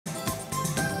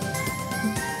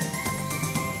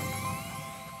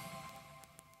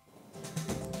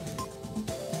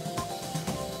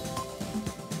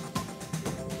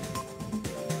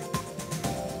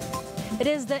It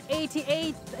is the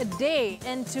 88th day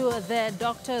into the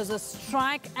doctors'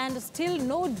 strike and still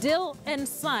no deal in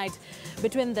sight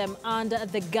between them and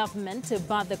the government,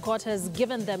 but the court has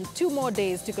given them 2 more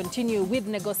days to continue with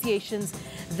negotiations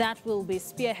that will be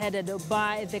spearheaded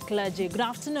by the clergy. Good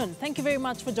afternoon. Thank you very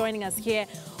much for joining us here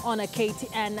on a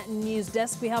KTN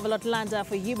Newsdesk. We have a lot lined up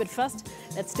for you, but first,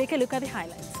 let's take a look at the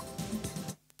highlights.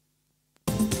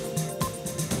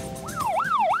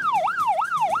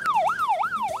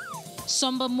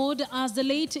 Somber mood as the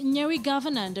late Nyeri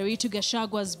Governor Nderitu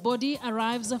Gachagwa's body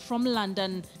arrives from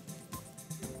London.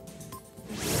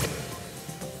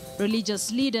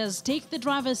 Religious leaders take the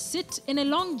driver's seat in a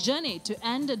long journey to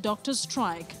end a doctor's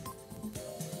strike.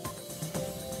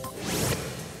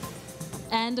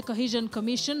 And the Cohesion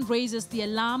Commission raises the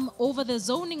alarm over the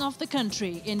zoning of the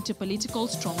country into political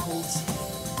strongholds.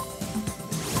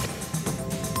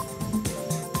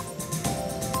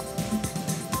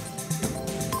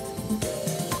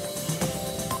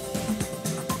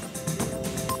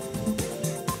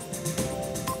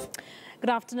 Good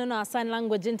afternoon. Our sign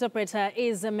language interpreter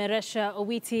is Meresha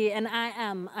Owiti and I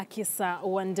am Akisa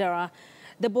Wandera.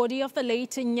 The body of the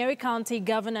late Nyeri County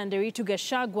Governor Nderitu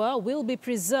Gachagwa will be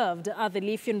preserved at the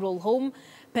Lee Funeral Home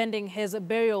pending his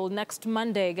burial next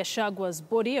Monday. Gachagwa's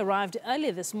body arrived early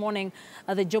this morning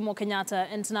at the Jomo Kenyatta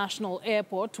International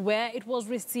Airport, where it was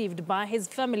received by his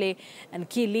family and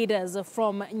key leaders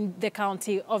from the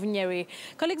county of Nyeri.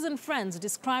 Colleagues and friends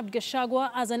described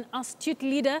Gachagwa as an astute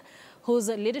leader whose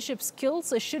leadership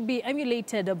skills should be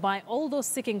emulated by all those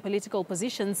seeking political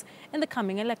positions in the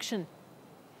coming election.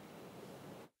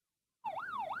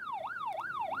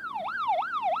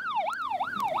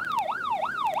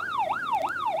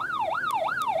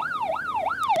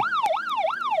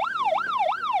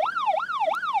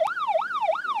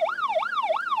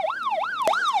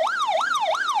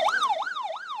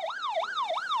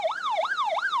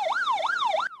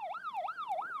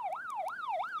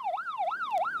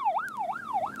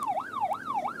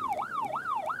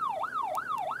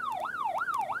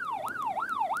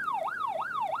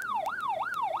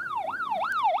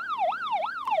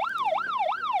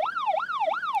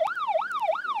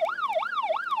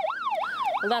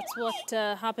 Well, that's what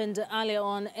happened earlier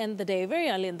on in the day, very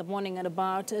early in the morning at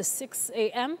about 6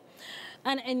 a.m.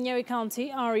 And in Nyeri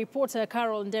County, our reporter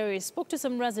Carol Nderi spoke to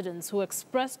some residents who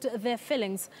expressed their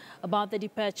feelings about the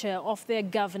departure of their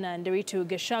governor, Nderitu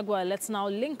Gachagwa. Let's now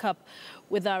link up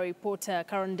with our reporter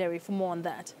Carol Nderi for more on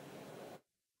that.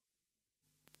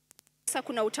 Sasa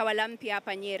kuna utawala mpya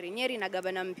hapa Nyeri. Nyeri na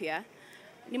gavana mpya.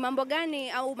 Ni mambo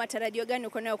gani au matarajio gani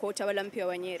uko nayo kwa utawala mpya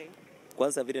wa Nyeri?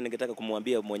 Kwanza vile ningetaka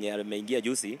kumwambia mwenye ameingia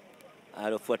juzi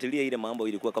alifuatilia ile mambo,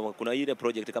 ilikuwa kama kuna ile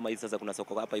project kama hii. Sasa kuna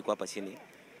soko hapa iko hapa chini,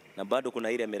 na bado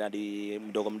kuna ile miradi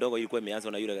mdogo ilikuwa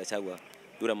imeanza na yule Gachagua,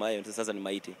 yule ambaye sasa ni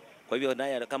maiti. Kwa hivyo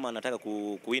naye kama anataka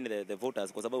kuwin the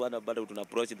voters, kwa sababu bado tuna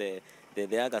approach the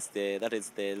August, that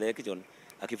is the election,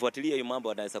 akifuatilia hiyo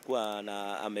mambo anaweza kuwa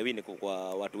na amewin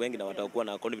kwa watu wengi na watakuwa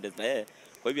na confidence na yeye.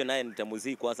 Kwa hivyo naye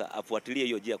nitamuzii kwanza afuatilie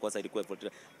hiyo njia kwanza, ilikuwa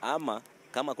ama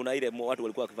kama kuna ile watu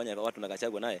walikuwa wakifanya watu na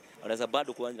Gachagua, naye anaweza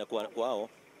bado kuanza kwao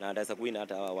na anaweza kuwina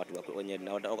hata watu wenye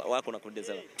wako na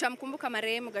confidence. Tutamkumbuka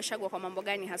marehemu Gachagua kwa mambo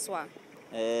gani haswa?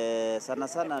 Sana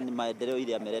sana ni maendeleo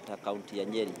ile ameleta kaunti ya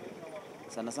Nyeri.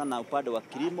 Sana sana upande wa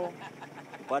kilimo,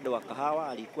 upande wa kahawa,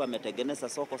 alikuwa ametengeneza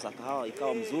soko za kahawa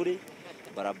ikawa mzuri,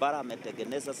 barabara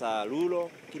ametengeneza za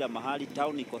rulo, kila mahali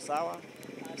town iko sawa,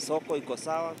 soko iko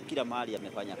sawa, kila mahali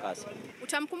amefanya kazi.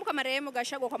 Utamkumbuka marehemu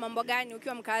Gachagua kwa mambo gani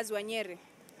ukiwa mkaazi wa Nyeri?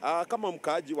 Kama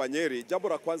mkaaji wa Nyeri, jambo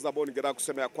la kwanza ambalo ningetaka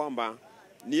kusema ya kwamba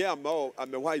ni yeye ambao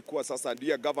amewahi kuwa sasa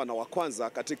ndiye governor wa kwanza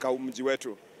katika mji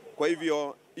wetu. Kwa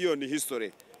hivyo hiyo ni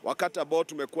history. Wakati ambao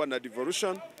tumekuwa na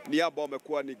devolution, ni yeye ambao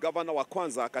amekuwa ni governor wa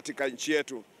kwanza katika nchi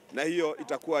yetu, na hiyo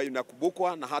itakuwa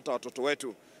inakumbukwa na hata watoto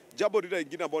wetu. Jambo lile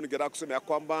lingine ambalo ningetaka kusema ya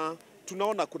kwamba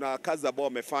tunaona kuna kazi ambao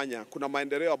amefanya, kuna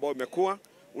maendeleo ambayo imekuwa.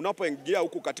 Unapoingia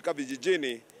huku katika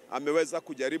vijijini, ameweza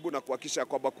kujaribu na kuhakikisha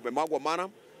kwamba kumemwagwa mara,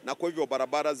 na kwa hivyo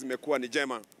barabara zimekuwa ni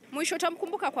jema. Mwisho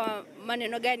utamkumbuka kwa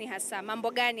maneno gani hasa?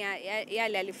 Mambo gani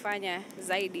yale alifanya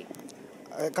zaidi?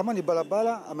 Kama ni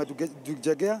barabara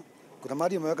ametujengea, kuna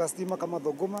mahali ameweka stima kama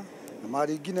Dhogoma, na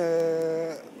mahali ingine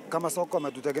kama soko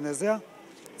ametutengenezea.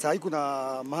 Sasa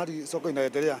kuna mahali soko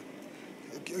inaendelea.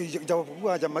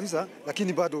 Japokuwa hajamaliza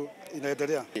lakini bado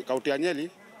inaendelea. Kaunti ya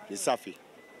Nyeri ni safi.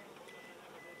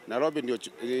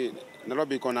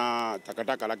 Nairobi iko na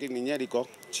takataka, lakini Nyeri iko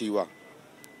chiwa.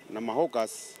 Na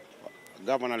mahokas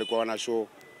governor alikuwa wana show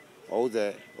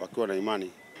wauze wakiwa na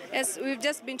imani. Yes, we've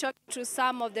just been talking to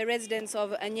some of the residents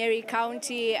of Nyeri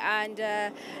County, and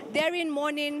they're in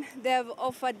mourning. They've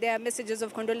offered their messages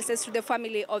of condolences to the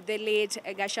family of the late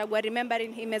Gachagua,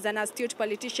 remembering him as an astute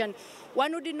politician,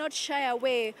 one who did not shy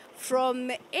away from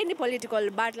any political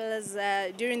battles.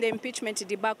 During the impeachment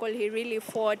debacle, he really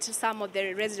fought. Some of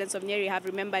the residents of Nyeri have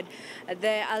remembered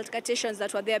the altercations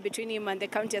that were there between him and the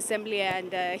county assembly,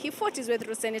 and he fought his way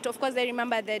through Senate. Of course, they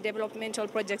remember the developmental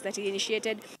projects that he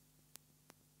initiated.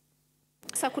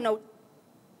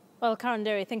 Well, Karen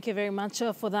Derry, thank you very much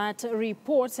for that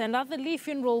report. And at the Lee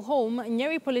Funeral Home,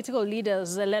 Nyeri political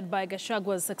leaders led by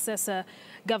Gachagua's successor,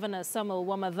 Governor Samuel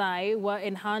Wamathai, were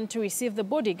in hand to receive the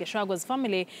body. Gachagua's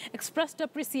family expressed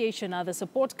appreciation at the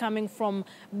support coming from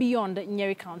beyond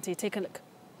Nyeri County. Take a look.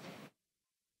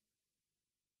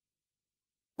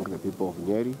 The people of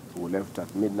Nyeri who left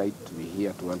at midnight to be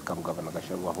here to welcome Governor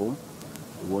Gachagua home.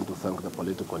 We want to thank the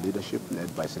political leadership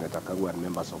led by Senator Kagwa and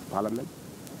members of parliament.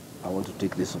 I want to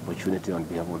take this opportunity on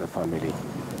behalf of the family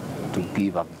to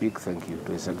give a big thank you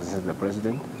to His Excellency the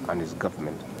President and his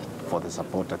government for the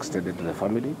support extended to the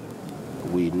family.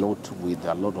 We note with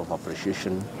a lot of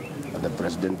appreciation that the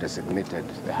President designated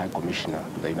the High Commissioner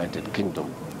to the United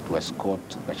Kingdom to escort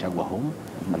Gachagua home,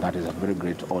 and that is a very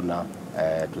great honor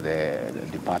to the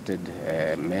departed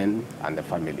men and the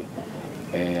family.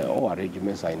 All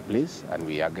arrangements are in place, and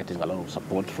we are getting a lot of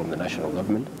support from the national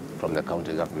government, from the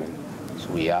county government. So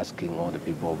we are asking all the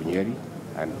people of Nyeri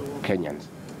and Kenyans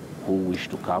who wish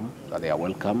to come that they are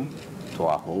welcome to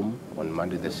our home on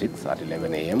Monday the 6th at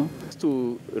 11 a.m.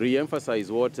 To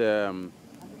re-emphasize what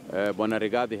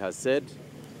Bonarigadi has said,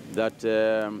 that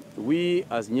we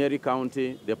as Nyeri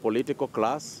County, the political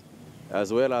class,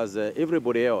 as well as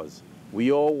everybody else,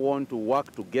 we all want to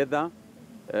work together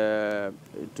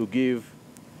to give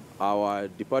our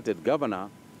departed governor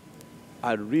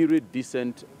a really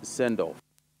decent send-off.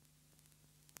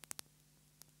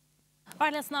 All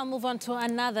right, let's now move on to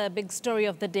another big story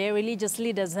of the day. Religious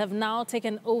leaders have now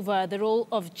taken over the role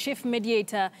of chief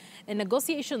mediator in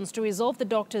negotiations to resolve the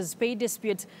doctors' pay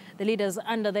dispute. The leaders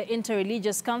under the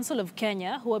Inter-Religious Council of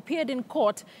Kenya, who appeared in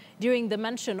court during the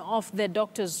mention of the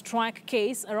doctors' strike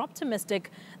case, are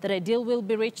optimistic that a deal will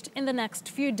be reached in the next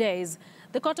few days.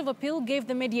 The Court of Appeal gave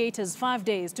the mediators 5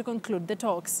 days to conclude the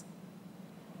talks.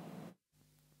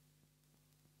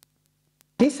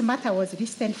 This matter was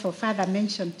listed for further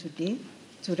mention today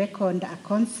to record a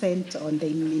consent on the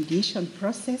mediation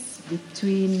process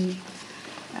between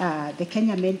the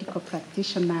Kenya Medical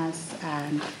Practitioners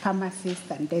and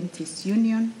Pharmacists and Dentists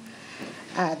Union,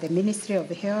 the Ministry of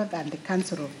Health and the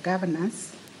Council of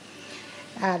Governors.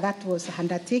 That was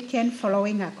undertaken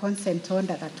following a consent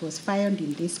order that was filed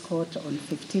in this court on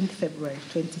 15 February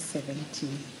 2017.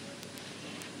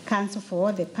 Counsel for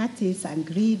all the parties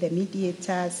agree the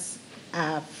mediators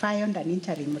filed an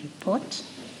interim report.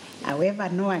 However,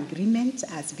 no agreement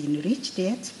has been reached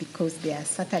yet because there are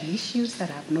certain issues that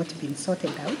have not been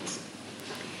sorted out.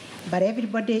 But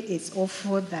everybody is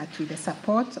hopeful that with the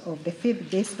support of the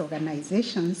faith-based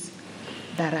organizations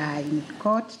that are in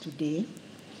court today,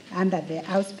 under the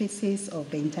auspices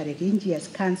of the Inter-Religious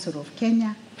Council of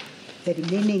Kenya, the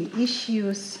remaining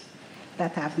issues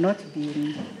that have not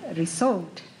been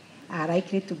resolved are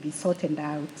likely to be sorted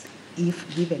out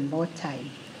if given more time.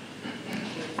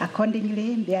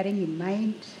 Accordingly, bearing in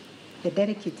mind the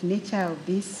delicate nature of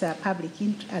this public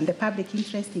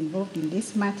interest involved in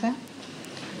this matter,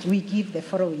 we give the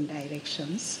following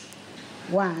directions.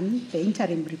 1, the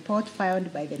interim report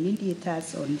filed by the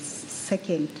mediators on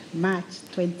 2nd March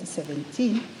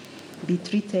 2017 be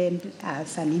treated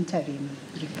as an interim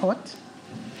report.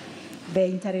 The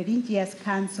Inter-Religious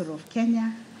Council of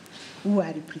Kenya, who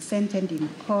are represented in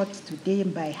court today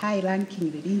by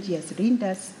high-ranking religious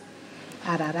leaders,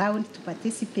 are around to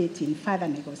participate in further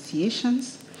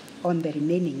negotiations on the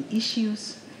remaining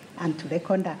issues and to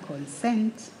record a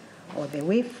consent or the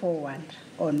way forward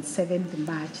on 7th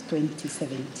March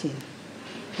 2017.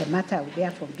 The matter will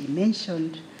therefore be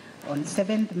mentioned on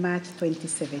 7th March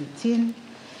 2017,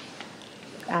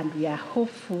 and we are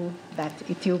hopeful that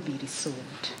it will be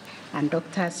resolved and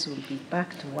doctors will be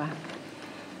back to work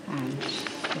and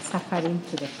the suffering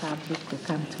to the public will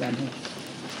come to an end.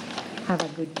 Have a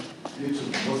good day.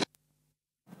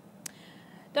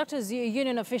 Doctors'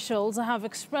 union officials have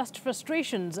expressed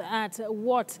frustrations at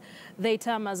what they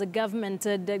term as a government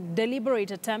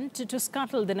deliberate attempt to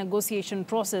scuttle the negotiation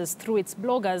process through its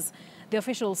bloggers. The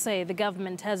officials say the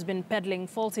government has been peddling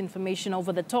false information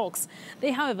over the talks.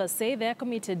 They, however, say they are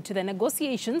committed to the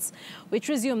negotiations, which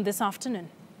resume this afternoon.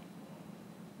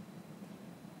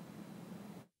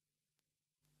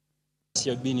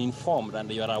 You have been informed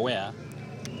and you are aware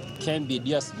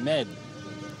KMBD has made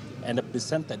and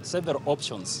presented several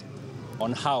options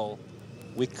on how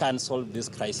we can solve this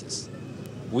crisis.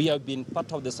 We have been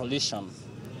part of the solution,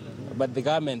 but the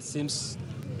government seems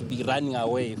to be running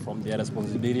away from their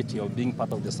responsibility of being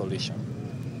part of the solution.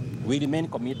 We remain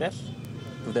committed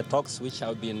to the talks which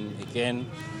have been, again,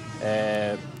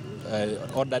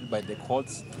 ordered by the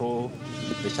courts through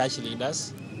the church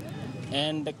leaders,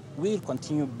 and we will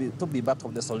continue to be part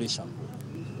of the solution.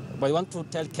 But I want to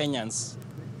tell Kenyans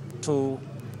to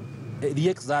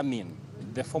re-examine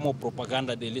the form of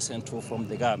propaganda they listen to from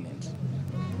the government.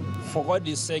 For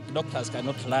God's sake, doctors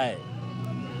cannot lie.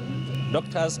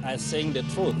 Doctors are saying the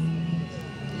truth,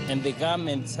 and the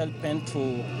government is helping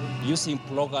to using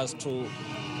bloggers to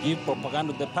give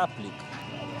propaganda to the public,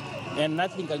 and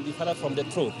nothing can be further from the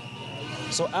truth.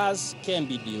 So as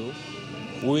KMBDU,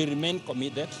 we remain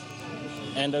committed,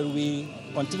 and we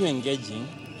continue engaging,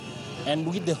 and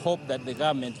with the hope that the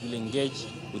government will engage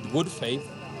with good faith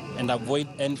and avoid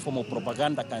any form of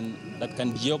propaganda that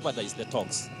can jeopardize the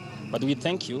talks. But we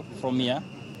thank you from here.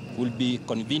 We'll be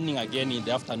convening again in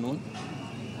the afternoon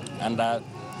under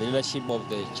the leadership of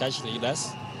the church leaders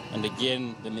and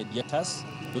again the mediators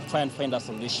to try and find a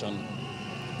solution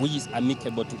which is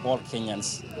amicable to all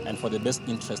Kenyans and for the best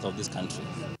interest of this country.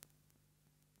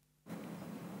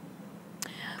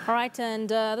 All right, and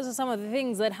those are some of the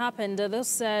things that happened.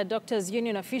 Those doctors'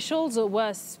 union officials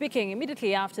were speaking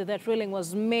immediately after that ruling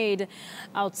was made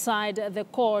outside the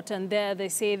court, and there they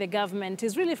say the government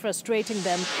is really frustrating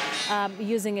them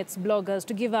using its bloggers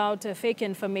to give out fake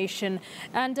information.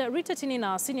 And Rita Tinin,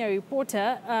 our senior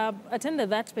reporter,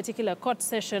 attended that particular court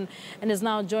session and is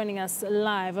now joining us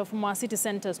live from our City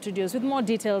Centre studios with more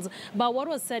details about what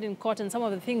was said in court and some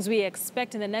of the things we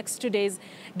expect in the next 2 days,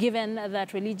 given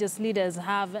that religious leaders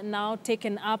have now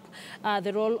taken up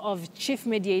the role of chief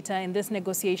mediator in this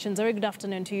negotiations. A very good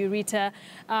afternoon to you, Rita.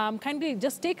 Kindly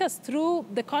just take us through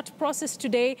the court process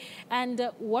today and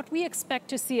what we expect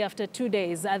to see after 2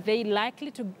 days. Are they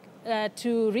likely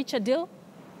to reach a deal?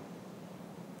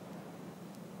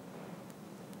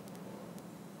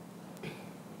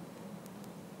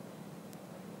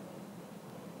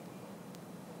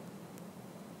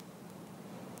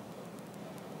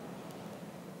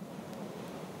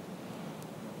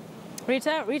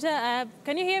 Rita,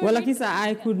 can you hear me? Well, Akisa,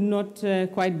 I could not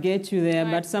quite get you there,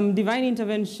 but some divine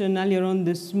intervention earlier on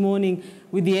this morning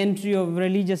with the entry of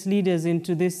religious leaders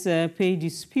into this pay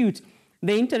dispute.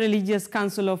 The Interreligious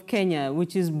Council of Kenya,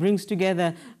 which brings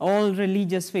together all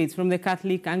religious faiths from the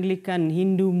Catholic, Anglican,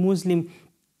 Hindu, Muslim,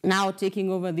 now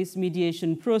taking over this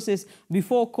mediation process.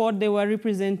 Before court, they were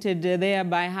represented there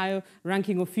by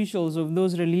high-ranking officials of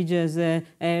those religious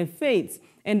faiths.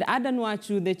 And Adan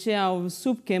Wachu, the chair of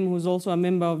SUPKEM, who's also a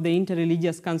member of the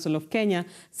Interreligious Council of Kenya,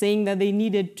 saying that they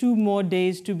needed 2 more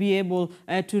days to be able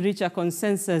to reach a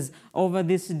consensus over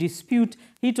this dispute.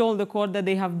 He told the court that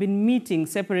they have been meeting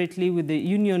separately with the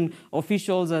union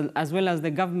officials as well as the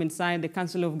government side, the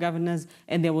Council of Governors,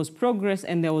 and there was progress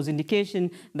and there was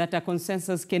indication that a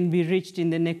consensus can be reached in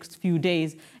the next few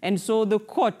days. And so the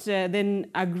court then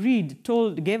agreed,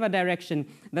 gave a direction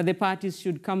that the parties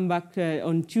should come back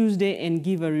on Tuesday and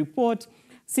give a report.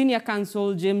 Senior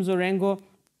counsel James Orengo,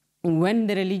 when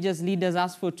the religious leaders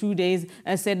asked for 2 days,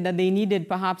 said that they needed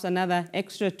perhaps another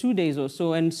extra 2 days or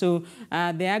so. And so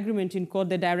the agreement in court,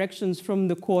 the directions from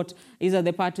the court is that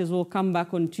the parties will come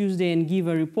back on Tuesday and give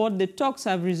a report. The talks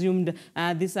have resumed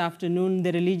this afternoon.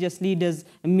 The religious leaders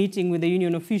meeting with the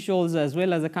union officials as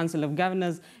well as the Council of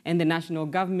Governors and the national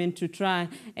government to try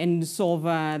and solve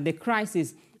the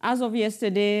crisis. As of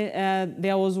yesterday,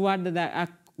 there was word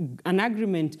that an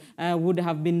agreement would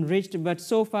have been reached, but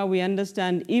so far we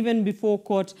understand, even before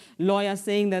court, lawyers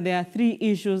saying that there are 3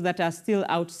 issues that are still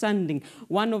outstanding.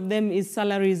 One of them is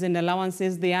salaries and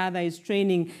allowances. The other is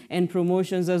training and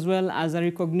promotions, as well as a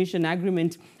recognition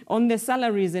agreement. On the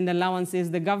salaries and allowances,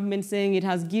 the government saying it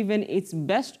has given its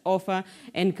best offer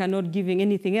and cannot give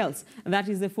anything else. That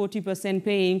is the 40%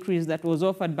 pay increase that was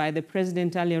offered by the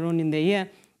president earlier on in the year.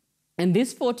 And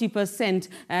this 40%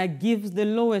 gives the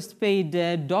lowest paid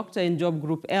doctor in Job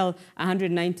Group L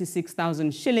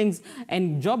 196,000 shillings,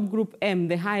 and Job Group M,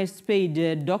 the highest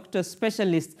paid doctor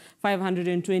specialist,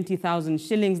 520,000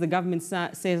 shillings. The government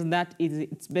says that is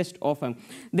its best offer.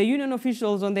 The union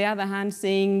officials, on the other hand,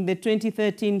 saying the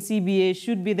 2013 CBA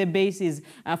should be the basis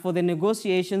for the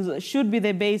negotiations, should be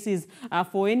the basis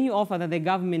for any offer that the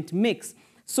government makes.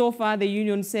 So far, the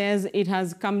union says it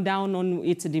has come down on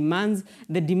its demands.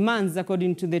 The demands,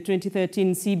 according to the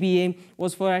 2013 CBA,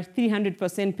 was for a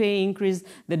 300% pay increase.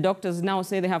 The doctors now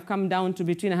say they have come down to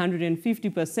between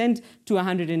 150% to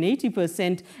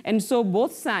 180%. And so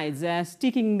both sides are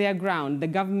sticking their ground. The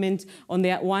government, on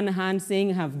the one hand,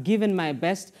 saying, have given my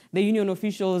best. The union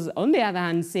officials, on the other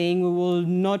hand, saying, we will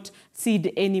not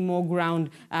cede any more ground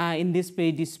in this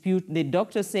pay dispute. The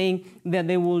doctors saying that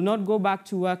they will not go back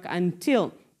to work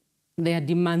until their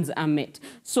demands are met.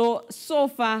 So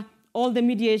far, all the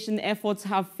mediation efforts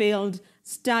have failed,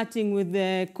 starting with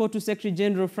the Kotu Secretary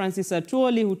General Francis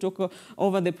Atwoli, who took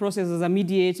over the process as a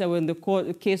mediator when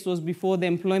the case was before the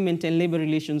Employment and Labor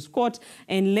Relations Court,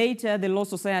 and later the Law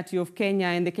Society of Kenya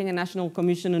and the Kenya National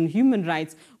Commission on Human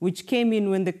Rights, which came in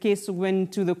when the case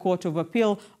went to the Court of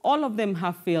Appeal. All of them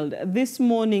have failed. This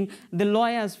morning, the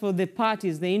lawyers for the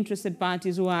parties, the interested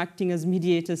parties who are acting as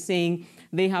mediators, saying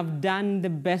they have done the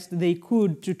best they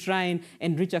could to try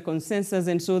and reach a consensus,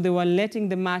 and so they were letting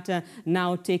the matter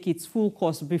now take its full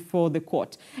course before the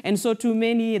court. And so to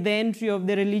many, the entry of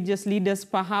the religious leaders,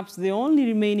 perhaps the only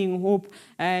remaining hope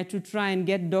to try and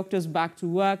get doctors back to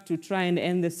work, to try and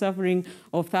end the suffering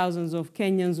of thousands of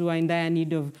Kenyans who are in dire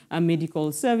need of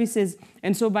medical services.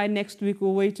 And so by next week,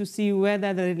 we'll wait to see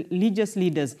whether the religious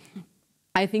leaders,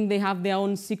 I think they have their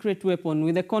own secret weapon,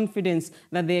 with the confidence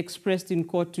that they expressed in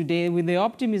court today, with the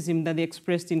optimism that they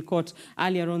expressed in court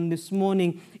earlier on this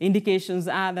morning. Indications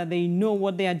are that they know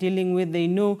what they are dealing with. They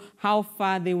know how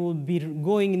far they will be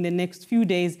going in the next few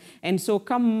days. And so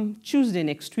come Tuesday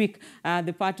next week,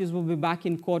 the parties will be back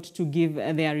in court to give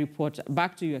their report.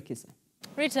 Back to you, Akisa.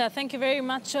 Rita, thank you very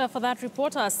much for that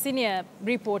report. Our senior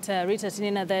reporter, Rita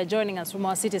Tinina, there joining us from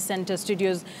our City Centre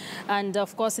studios. And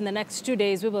of course, in the next 2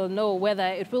 days, we will know whether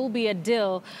it will be a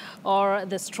deal or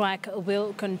the strike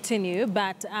will continue.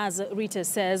 But as Rita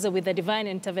says, with the divine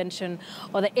intervention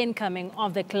or the incoming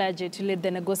of the clergy to lead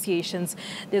the negotiations,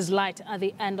 there's light at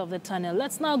the end of the tunnel.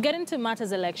 Let's now get into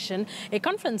matters election. A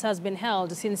conference has been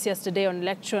held since yesterday on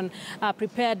election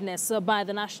preparedness by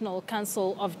the National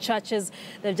Council of Churches.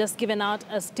 They've just given out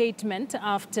a statement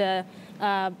after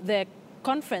the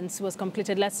conference was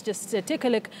completed. Let's just take a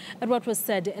look at what was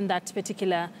said in that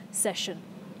particular session.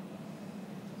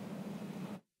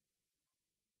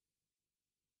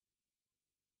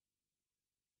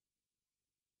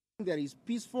 There is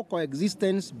peaceful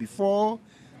coexistence before,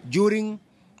 during,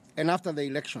 and after the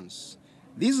elections.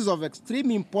 This is of extreme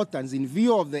importance in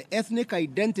view of the ethnic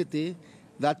identity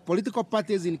that political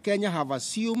parties in Kenya have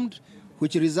assumed,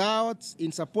 which results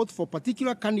in support for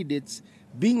particular candidates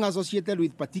being associated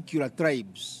with particular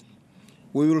tribes.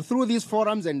 We will, through these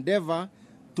forums, endeavor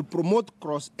to promote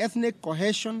cross-ethnic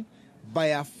cohesion by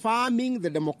affirming the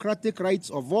democratic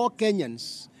rights of all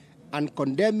Kenyans and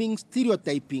condemning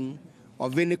stereotyping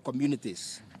of any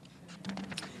communities.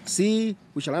 C,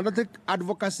 we shall undertake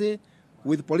advocacy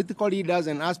with political leaders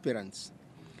and aspirants.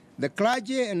 The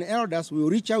clergy and elders will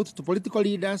reach out to political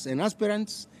leaders and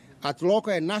aspirants at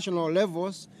local and national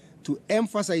levels to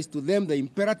emphasize to them the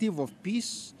imperative of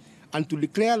peace and to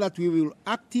declare that we will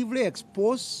actively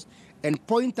expose and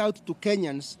point out to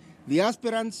Kenyans the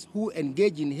aspirants who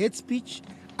engage in hate speech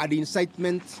and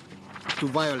incitement to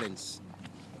violence.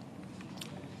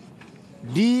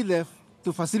 D,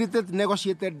 to facilitate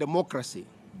negotiated democracy.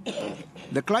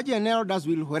 The clergy and elders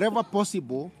will, wherever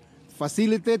possible,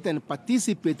 facilitate and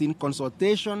participate in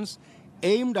consultations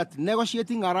aimed at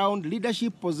negotiating around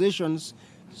leadership positions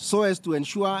so as to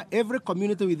ensure every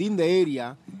community within the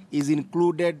area is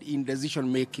included in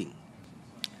decision-making.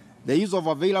 The use of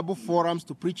available forums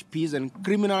to preach peace and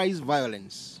criminalize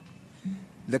violence.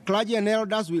 The clergy and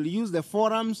elders will use the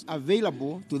forums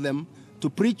available to them to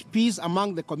preach peace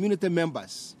among the community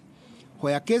members.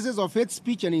 Where cases of hate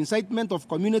speech and incitement of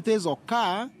communities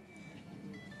occur,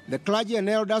 the clergy and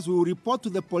elders will report to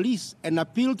the police and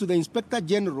appeal to the Inspector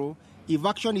General if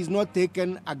action is not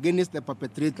taken against the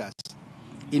perpetrators.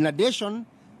 In addition,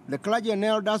 the clergy and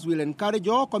elders will encourage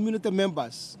all community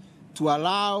members to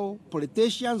allow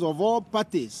politicians of all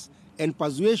parties and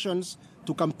persuasions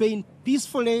to campaign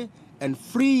peacefully and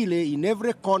freely in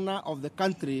every corner of the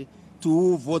country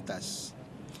to voters.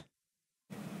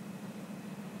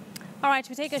 All right,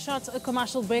 we take a short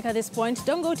commercial break at this point.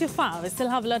 Don't go too far. We still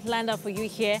have a lot lined up for you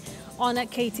here on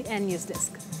KTN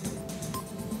Newsdesk.